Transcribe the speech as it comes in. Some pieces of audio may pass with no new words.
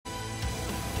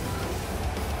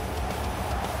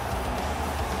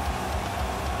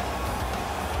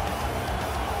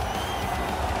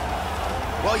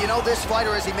Well, you know, this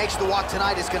fighter, as he makes the walk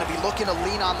tonight, is going to be looking to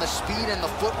lean on the speed and the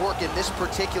footwork in this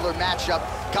particular matchup.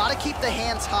 Got to keep the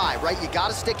hands high, right? You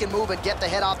got to stick and move and get the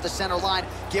head off the center line,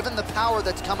 given the power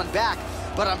that's coming back.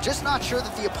 But I'm just not sure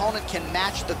that the opponent can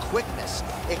match the quickness.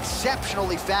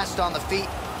 Exceptionally fast on the feet,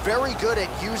 very good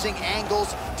at using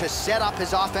angles to set up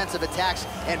his offensive attacks,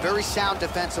 and very sound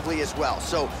defensively as well.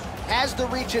 So has the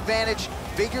reach advantage,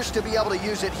 figures to be able to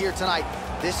use it here tonight.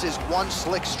 This is one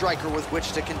slick striker with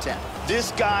which to contend.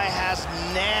 This guy has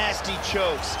nasty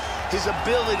chokes. His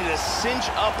ability to cinch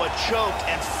up a choke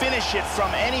and finish it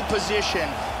from any position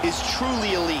is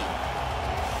truly elite.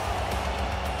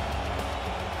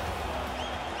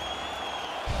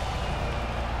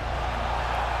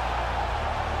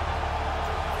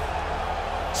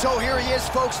 So here he is,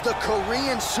 folks, the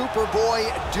Korean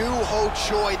Superboy, Doo Ho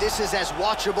Choi. This is as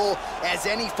watchable as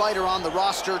any fighter on the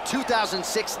roster.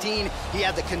 2016, he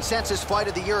had the consensus fight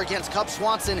of the year against Cub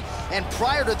Swanson, and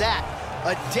prior to that,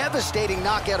 a devastating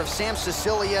knockout of Sam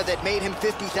Sicilia that made him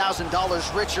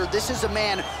 $50,000 richer. This is a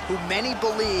man who many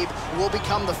believe will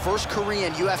become the first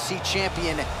Korean UFC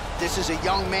champion. This is a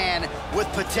young man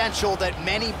with potential that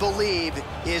many believe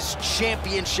is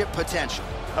championship potential.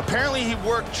 Apparently, he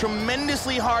worked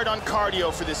tremendously hard on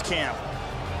cardio for this camp.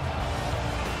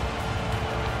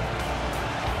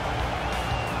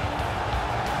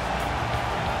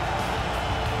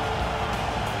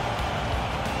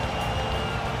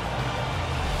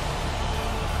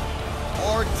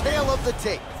 Our tale of the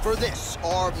tape for this,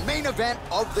 our main event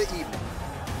of the evening.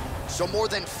 So more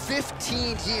than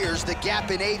 15 years, the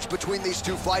gap in age between these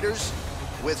two fighters,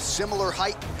 with similar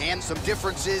height and some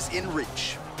differences in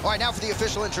reach. All right, now for the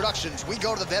official introductions, we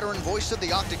go to the veteran voice of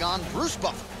the Octagon, Bruce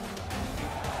Buffer.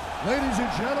 Ladies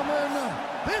and gentlemen,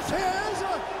 this is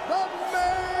the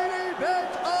main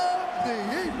event of the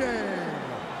evening.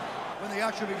 When the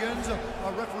action begins, a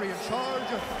referee in charge,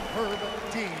 Herb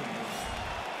Dean.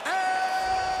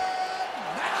 And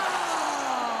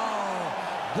now,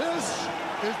 this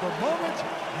is the moment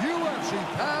UFC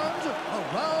fans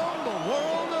around the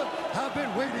world have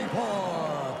been waiting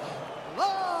for.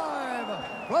 Live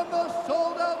from the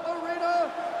sold-out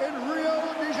arena in Rio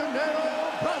de Janeiro,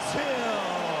 Brazil.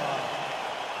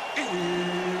 It's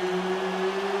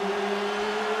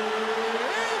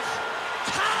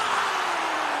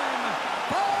time!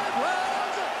 5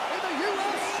 rounds in the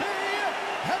UFC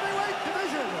heavyweight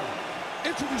division.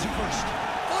 Introducing first,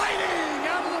 fighting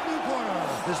out of the blue corner.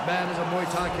 This man is a Muay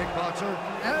Thai kickboxer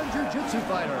and jiu-jitsu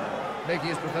fighter, making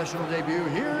his professional debut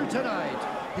here tonight.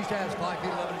 He stands 5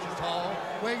 feet 11 inches tall,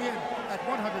 weighing in at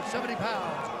 170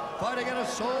 pounds, fighting out of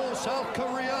Seoul, South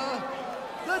Korea,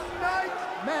 the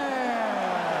Nightmare.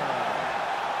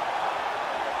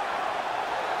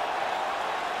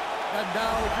 And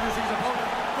now introducing his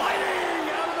opponent,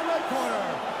 fighting out of the red corner.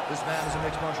 This man is a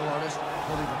mixed martial artist,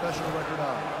 holding a professional record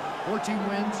of 14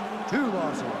 wins, 2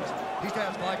 losses. He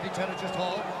stands 5 feet 10 inches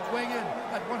tall, weighing in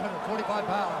at 145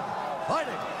 pounds,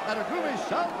 fighting out of Gumi,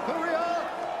 South Korea,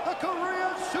 the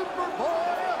Korean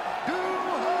Superboy, Doo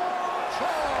Ho Choi.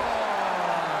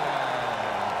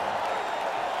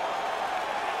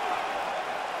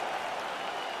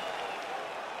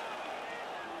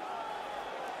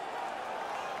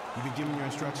 You've been given your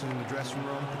instructions in the dressing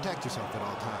room. Protect yourself at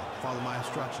all times. Follow my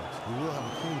instructions. We will have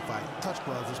a clean fight. Touch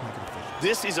gloves. Let's make it official.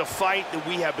 This is a fight that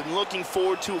we have been looking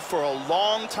forward to for a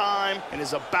long time and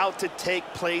is about to take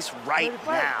place right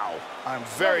now. I'm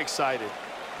very excited.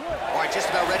 All right, just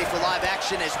about ready for live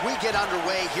action as we get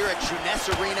underway here at Jeunesse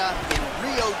Arena in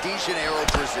Rio de Janeiro,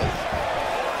 Brazil.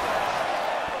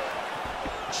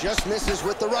 Just misses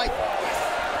with the right.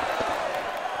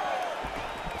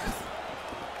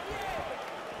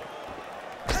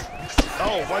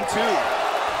 Oh, 1-2.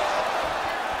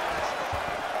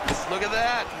 Look at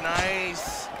that.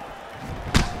 Nice.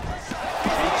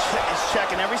 He's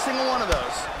checking every single one of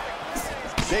those.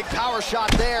 Big power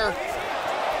shot there.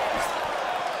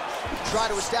 Try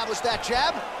to establish that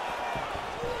jab.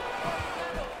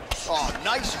 Oh,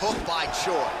 nice hook by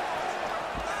Choi.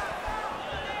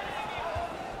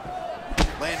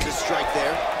 Lands a strike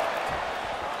there.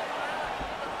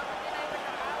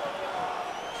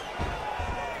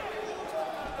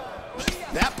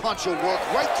 That punch will work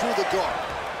right through the guard.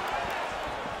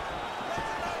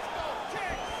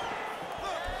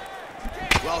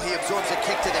 Well, he absorbs a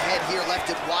kick to the head here, left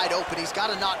it wide open. He's got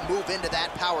to not move into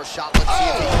that power shot. Let's see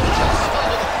if he can adjust.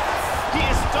 He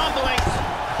is stumbling.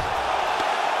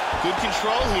 Good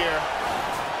control here.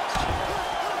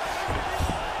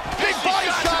 Big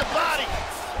body shot. Body.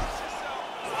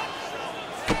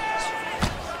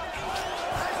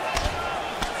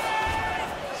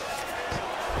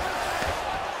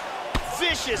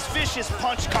 Vicious, vicious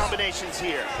punch combinations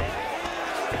here.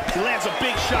 He lands a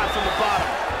big shot from the bottom.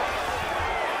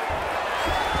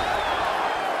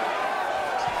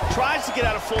 Tries to get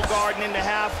out of full guard and into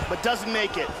half, but doesn't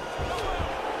make it.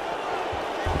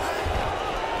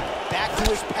 Back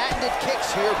to his patented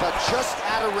kicks here, but just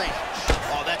out of range.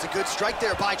 Oh, that's a good strike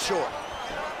there by Choi.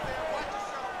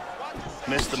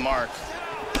 Missed the mark.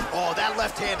 Oh, that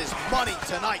left hand is money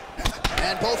tonight.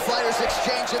 And both fighters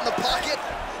exchange in the pocket.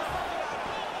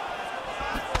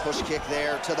 Push kick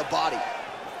there to the body.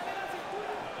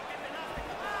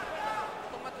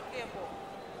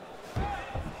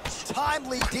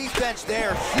 Timely defense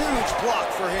there, huge block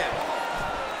for him.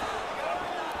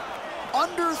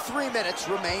 Under 3 minutes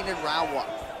remain in round one.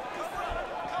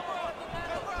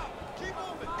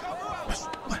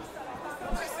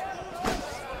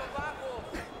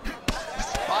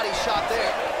 Body shot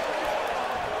there.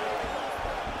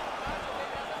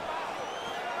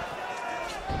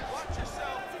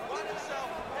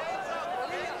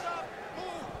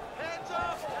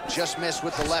 Just missed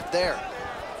with the left there.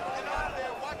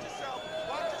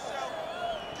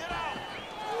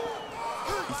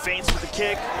 He feints with the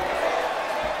kick.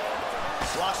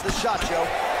 Blocks the shot, Joe.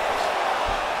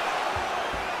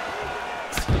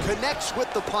 Connects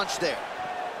with the punch there.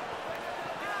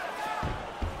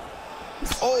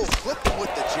 Oh, flipped him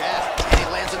with the jab. And he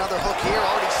lands another hook here.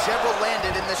 Already several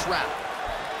landed in this round.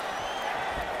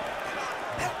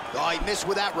 Oh, he missed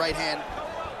with that right hand.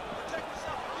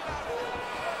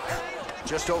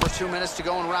 Just over 2 minutes to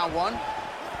go in round one.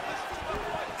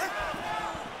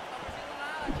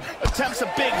 Attempts a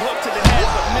big hook to the head,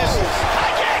 but misses.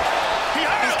 High kick!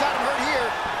 He's got him hurt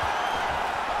here.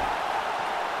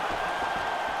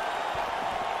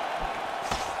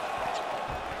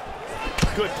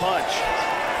 Good punch.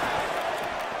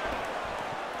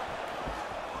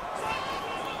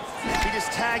 He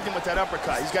just tagged him with that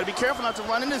uppercut. He's got to be careful not to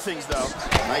run into things, though.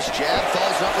 Nice jab,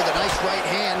 follows up with a nice right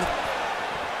hand.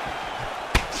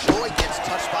 Choi gets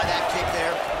touched by that kick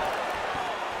there.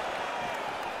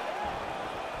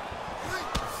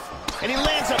 And he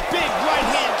lands a big right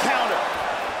hand counter.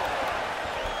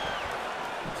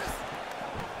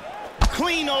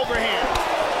 Clean overhand.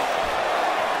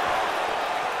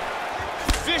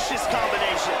 Vicious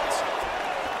combinations.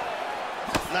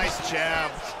 Nice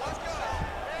jab.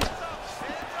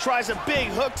 Tries a big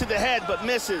hook to the head, but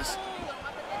misses.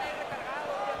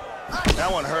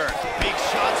 That one hurt. Big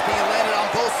shots being landed on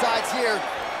both sides here.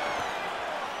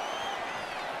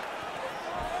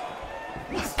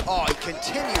 Oh, he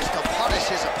continues to punish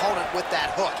his opponent with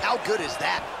that hook. How good is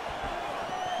that?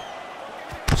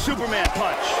 Superman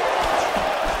punch.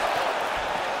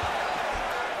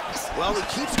 Well, he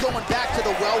keeps going back to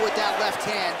the well with that left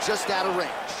hand, just out of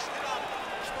range.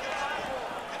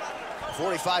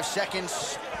 45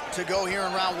 seconds to go here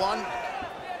in round one.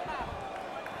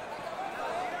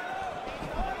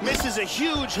 Misses a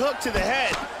huge hook to the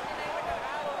head.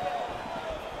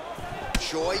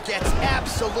 Choi gets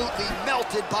absolutely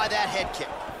melted by that head kick.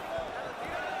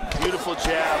 Beautiful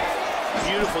jab.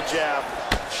 Beautiful jab.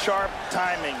 Sharp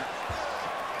timing.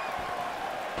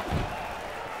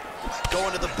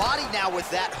 Going to the body now with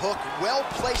that hook. Well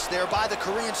placed there by the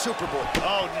Korean Superboy.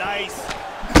 Oh, nice.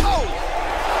 Oh!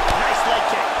 Nice leg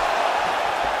kick.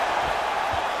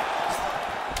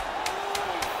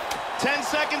 10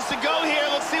 seconds to go here.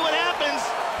 Let's see what happens.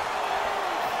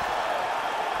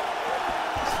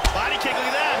 Body kick, look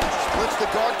at that. Splits the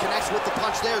guard, connects with the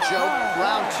punch there, Joe.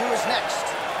 Round two is next.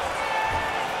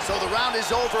 So the round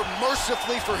is over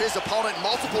mercifully for his opponent.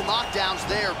 Multiple knockdowns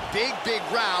there. Big, big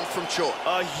round from Choi.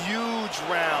 A huge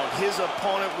round. His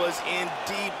opponent was in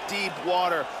deep, deep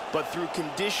water, but through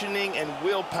conditioning and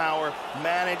willpower,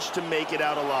 managed to make it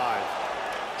out alive.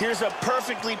 Here's a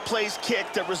perfectly placed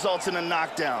kick that results in a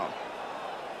knockdown.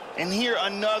 And here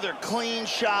another clean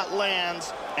shot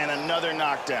lands and another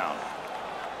knockdown.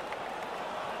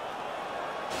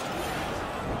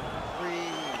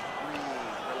 Breathe,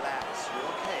 relax. You're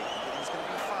okay. Everything's gonna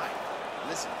be fine.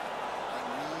 Listen, I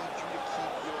need you to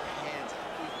keep your hands up.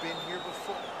 We've been here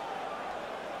before.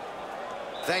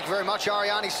 Thank you very much,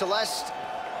 Ariane Celeste.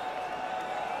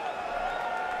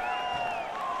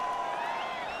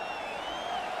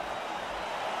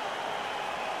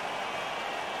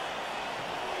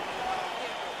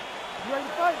 You ready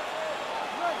to fight?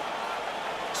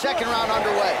 Second round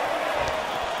underway.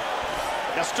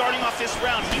 Now, starting off this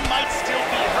round, he might still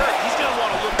be hurt. He's going to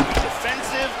want to look to be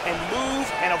defensive and move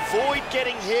and avoid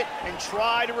getting hit and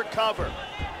try to recover.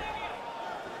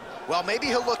 Well, maybe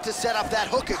he'll look to set up that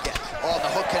hook again. Oh, the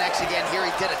hook connects again here.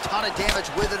 He did a ton of damage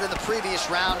with it in the previous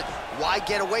round. Why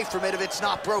get away from it if it's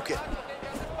not broken?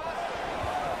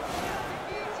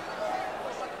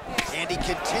 And he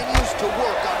continues to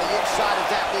work on the inside of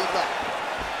that lead leg.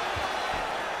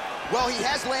 Well, he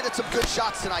has landed some good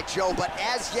shots tonight, Joe, but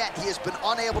as yet, he has been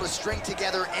unable to string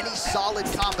together any solid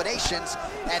combinations,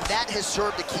 and that has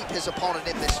served to keep his opponent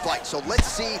in this fight. So let's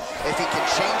see if he can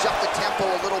change up the tempo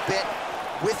a little bit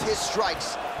with his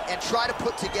strikes and try to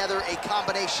put together a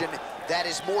combination that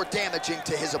is more damaging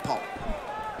to his opponent.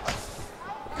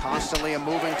 Constantly a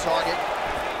moving target.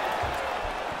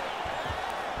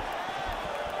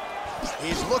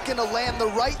 He's looking to land the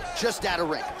right, just out of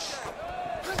range.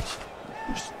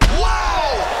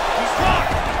 Wow! He's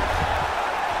rocked!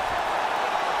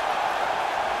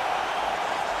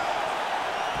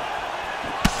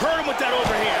 Hurt him with that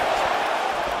overhand.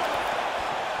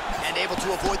 And able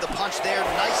to avoid the punch there.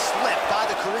 Nice slip by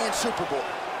the Korean Superboy.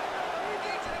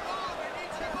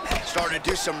 Starting to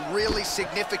do some really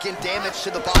significant damage to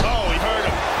the body. Oh, he hurt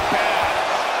him.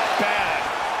 Bad. Bad.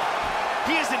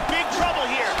 He is in big trouble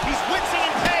here. He's wincing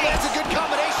in pain. That's a good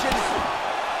combination.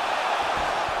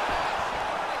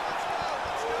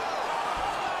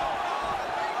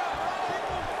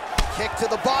 Kick to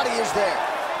the body is there.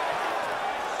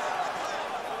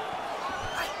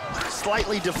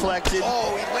 Slightly deflected.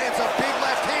 Oh, he lands a big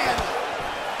left hand.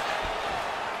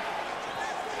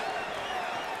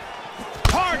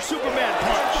 Hard Superman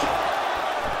punch.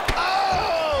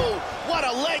 Oh, what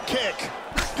a leg kick.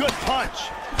 Good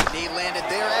punch. Knee landed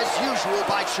there as usual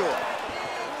by Choi.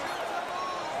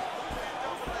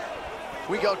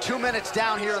 We go 2 minutes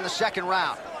down here in the second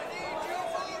round.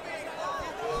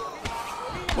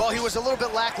 Well, he was a little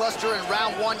bit lackluster in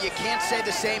round one. You can't say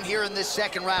the same here in this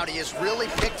second round. He has really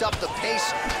picked up the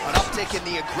pace, an uptick in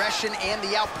the aggression and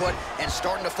the output, and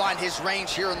starting to find his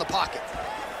range here in the pocket.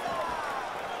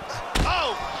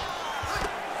 Oh!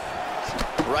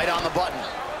 Right on the button.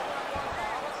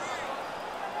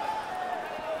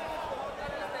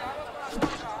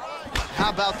 How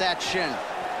about that shin?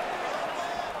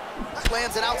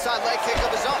 Lands an outside leg kick of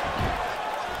his own.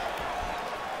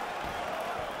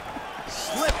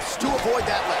 Slips to avoid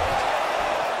that leg.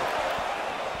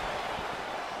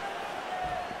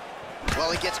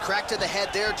 Well, he gets cracked to the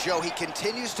head there, Joe. He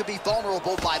continues to be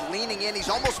vulnerable by leaning in. He's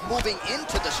almost moving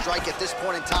into the strike at this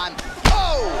point in time.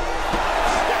 Oh!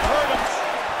 That hurt him.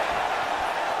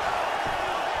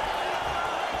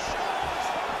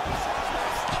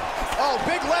 Oh,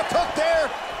 big left hook there.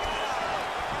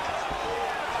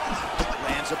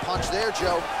 Lands a punch there,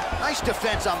 Joe. Nice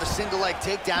defense on the single leg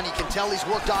takedown. You can tell he's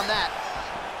worked on that.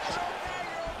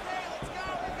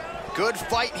 Good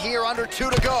fight here, under 2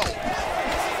 to go.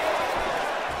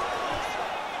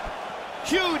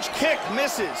 Huge kick,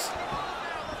 misses.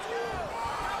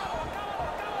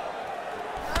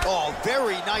 Oh,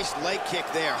 very nice leg kick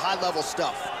there. High-level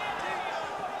stuff.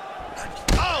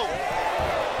 Oh!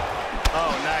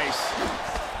 Oh, nice.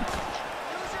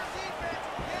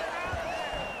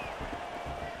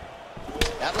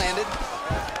 That landed.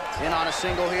 In on a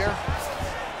single here.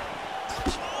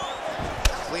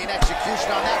 Clean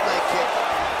execution on that leg kick.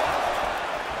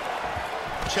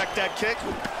 Check that kick.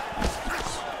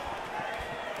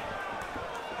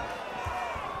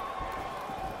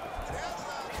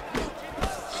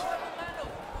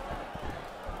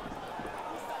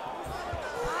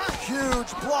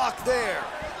 Huge block there.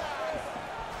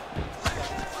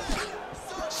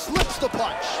 Slips the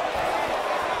punch.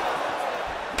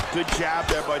 Good jab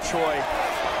there by Choi.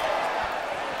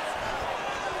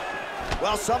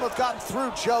 Well, some have gotten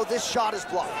through, Joe. This shot is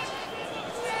blocked.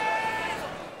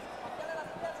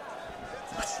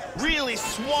 Really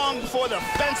swung for the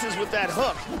fences with that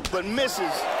hook, but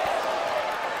misses.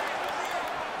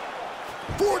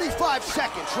 45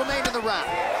 seconds remain in the round.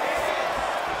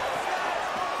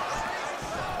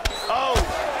 Oh!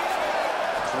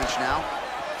 Clinch now.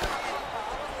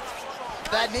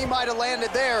 That knee might have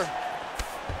landed there.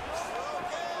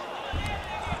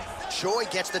 Choi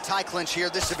gets the tie clinch here.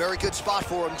 This is a very good spot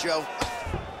for him, Joe.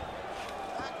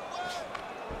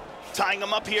 Tying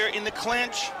him up here in the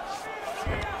clinch.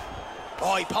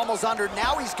 Oh, he pummels under.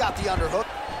 Now he's got the underhook.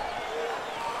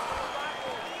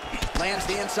 Lands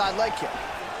the inside leg kick.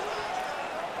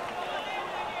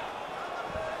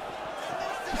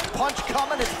 Punch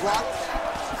coming, it's blocked.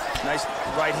 Nice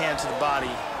right hand to the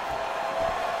body.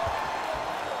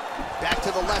 Back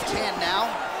to the left hand now,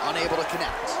 unable to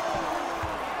connect.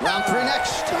 Round 3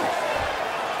 next.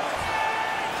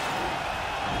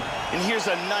 And here's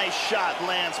a nice shot,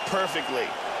 lands perfectly.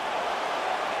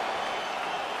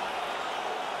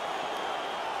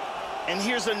 And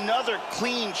here's another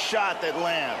clean shot that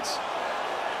lands.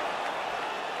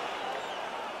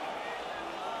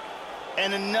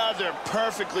 And another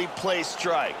perfectly placed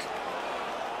strike.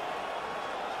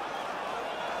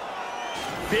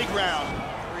 Big round.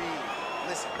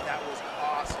 Listen, that was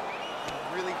awesome.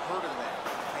 You really hurt him there.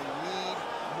 I need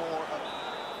more of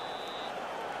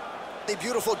The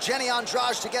beautiful Jenny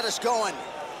Andrade to get us going.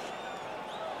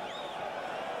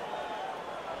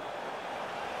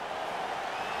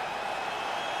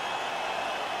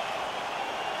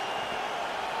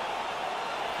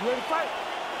 You ready to fight?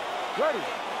 Ready.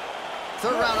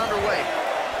 Third round underway.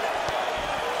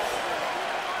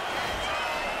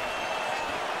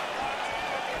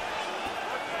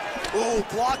 Ooh,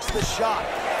 blocks the shot.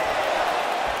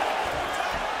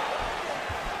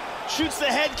 Shoots the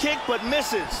head kick, but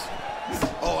misses.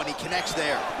 Oh, and he connects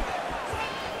there.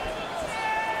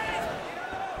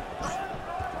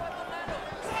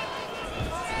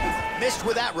 Missed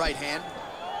with that right hand.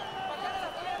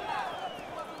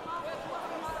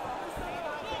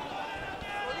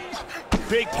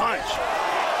 Big punch.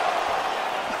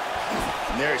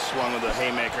 And there he swung with a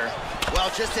haymaker. Well,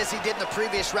 just as he did in the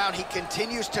previous round, he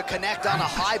continues to connect on a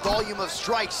high volume of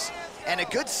strikes. And a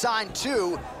good sign,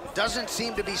 too, doesn't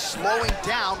seem to be slowing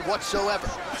down whatsoever.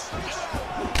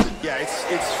 Yeah,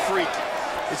 it's freaky.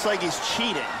 It's like he's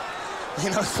cheating.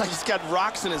 You know, it's like he's got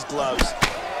rocks in his gloves.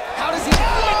 How does he... He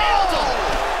nailed him!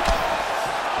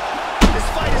 This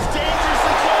fight is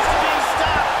dangerously close to being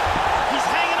stopped. He's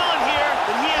hanging on here,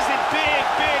 and he is in big,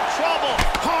 big trouble.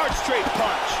 Hard straight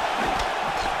punch.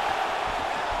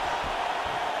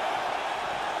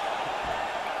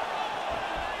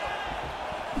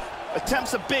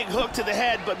 Attempts a big hook to the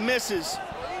head, but misses.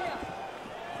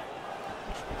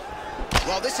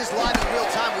 Well, this is live in real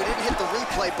time. We didn't hit the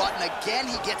replay button. Again,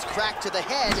 he gets cracked to the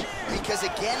head because,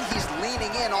 again, he's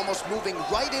leaning in, almost moving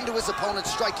right into his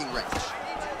opponent's striking range.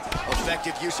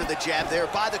 Effective use of the jab there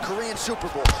by the Korean Super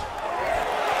Bowl.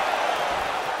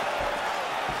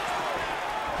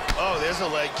 Oh, there's a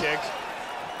leg kick.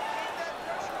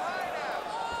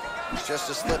 Just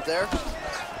a slip there.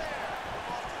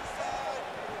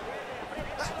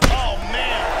 Oh,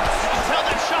 man. You can tell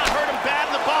that shot hurt him bad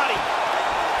in the body.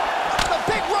 A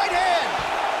big right hand.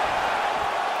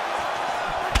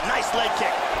 Nice leg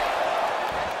kick.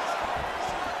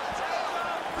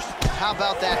 How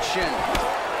about that shin?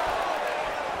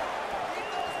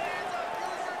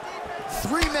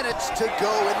 3 minutes to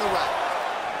go in the round.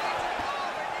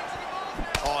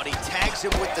 Oh, and he tags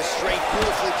him with the straight.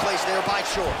 Beautifully placed there by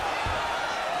Choi.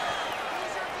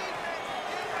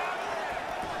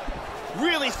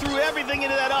 Really threw everything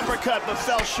into that uppercut, but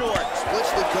fell short.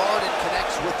 Splits the guard and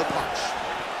connects with the punch.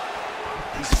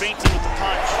 He's feinting with the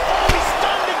punch. Oh, he's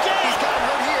stunned again! He's got him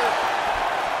hurt here.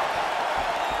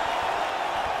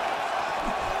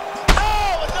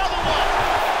 Oh, another one!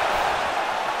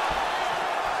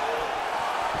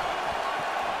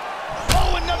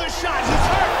 Oh, another shot. He's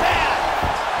hurt bad.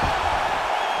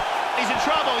 He's in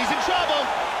trouble. He's in trouble.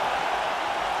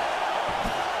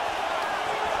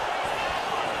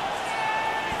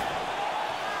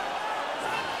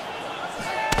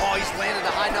 Landed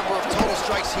a high number of total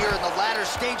strikes here in the latter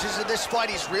stages of this fight.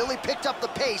 He's really picked up the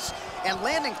pace and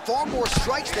landing far more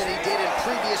strikes than he did in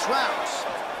previous rounds.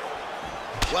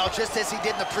 Well, just as he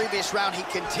did in the previous round, he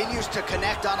continues to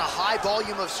connect on a high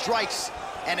volume of strikes.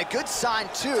 And a good sign,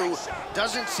 too,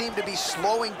 doesn't seem to be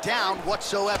slowing down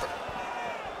whatsoever.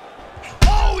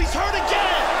 Oh, he's hurt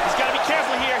again! He's got to be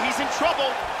careful here. He's in trouble.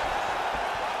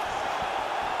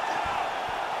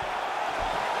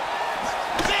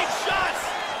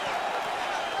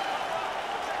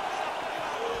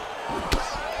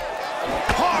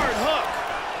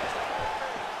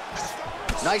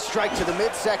 Nice strike to the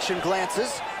midsection,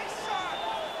 glances.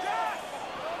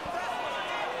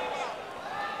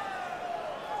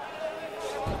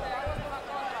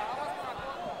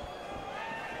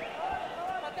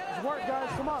 Work, guys,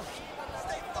 come on.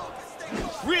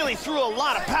 Really threw a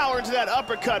lot of power into that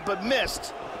uppercut, but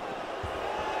missed.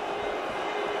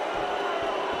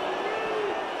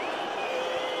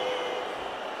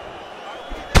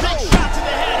 Big shot to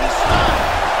the head. He's stunned.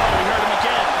 Oh, we hurt him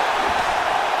again.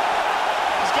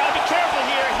 He's got to be careful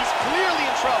here. He's clearly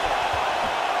in trouble.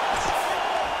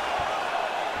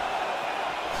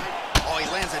 Oh, he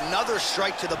lands another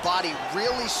strike to the body,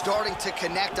 really starting to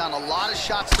connect on a lot of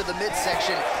shots to the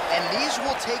midsection, and these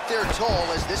will take their toll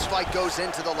as this fight goes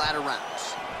into the latter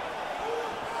rounds.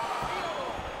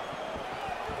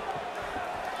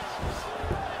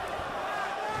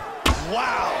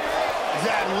 Wow,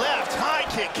 that left high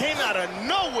kick came out of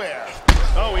nowhere.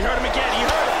 Oh, he hurt him again. He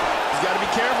hurt him. He's got to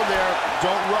be careful there.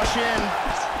 Don't rush in.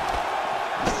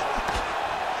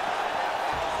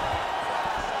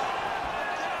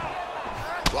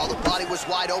 While the body was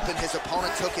wide open, his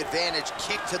opponent took advantage.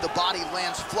 Kick to the body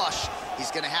lands flush.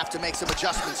 He's going to have to make some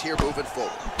adjustments here moving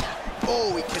forward.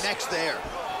 Oh, he connects there.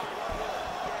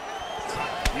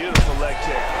 Beautiful leg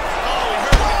kick. Oh, he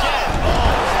hurt him again.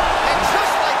 Oh. And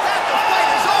just like that, the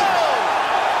fight is over.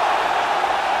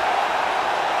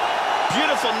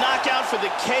 Beautiful knockout for the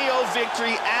KO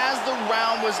victory as the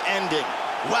round was ending.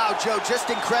 Wow, Joe, just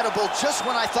incredible. Just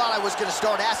when I thought I was going to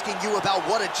start asking you about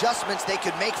what adjustments they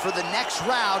could make for the next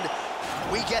round,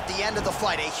 we get the end of the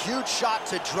fight. A huge shot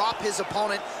to drop his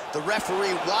opponent. The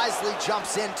referee wisely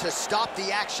jumps in to stop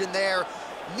the action there.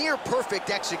 Near perfect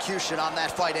execution on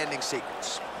that fight-ending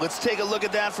sequence. Let's take a look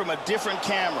at that from a different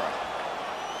camera.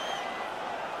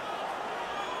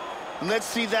 Let's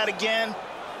see that again.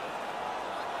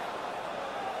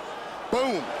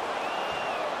 Boom.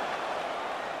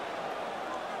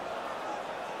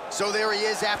 So there he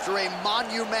is after a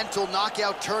monumental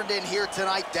knockout turned in here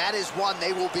tonight. That is one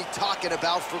they will be talking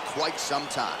about for quite some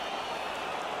time.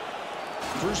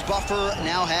 Bruce Buffer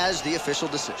now has the official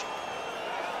decision.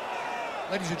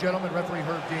 Ladies and gentlemen, referee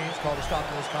Herb Deans called a stop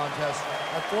to this contest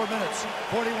at 4 minutes,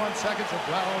 41 seconds of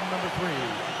round number 3.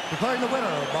 Declaring the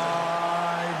winner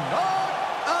by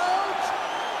knockout,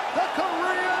 the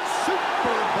Korean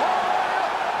Superboy,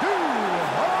 Doo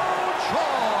Ho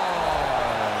Choi.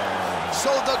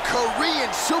 So the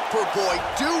Korean Superboy,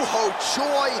 Doo Ho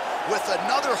Choi, with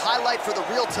another highlight for the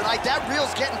reel tonight. That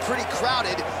reel's getting pretty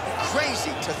crowded. Crazy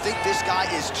to think this guy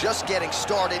is just getting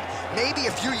started. Maybe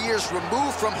a few years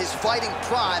removed from his fighting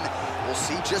prime. We'll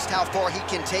see just how far he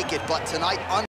can take it, but tonight,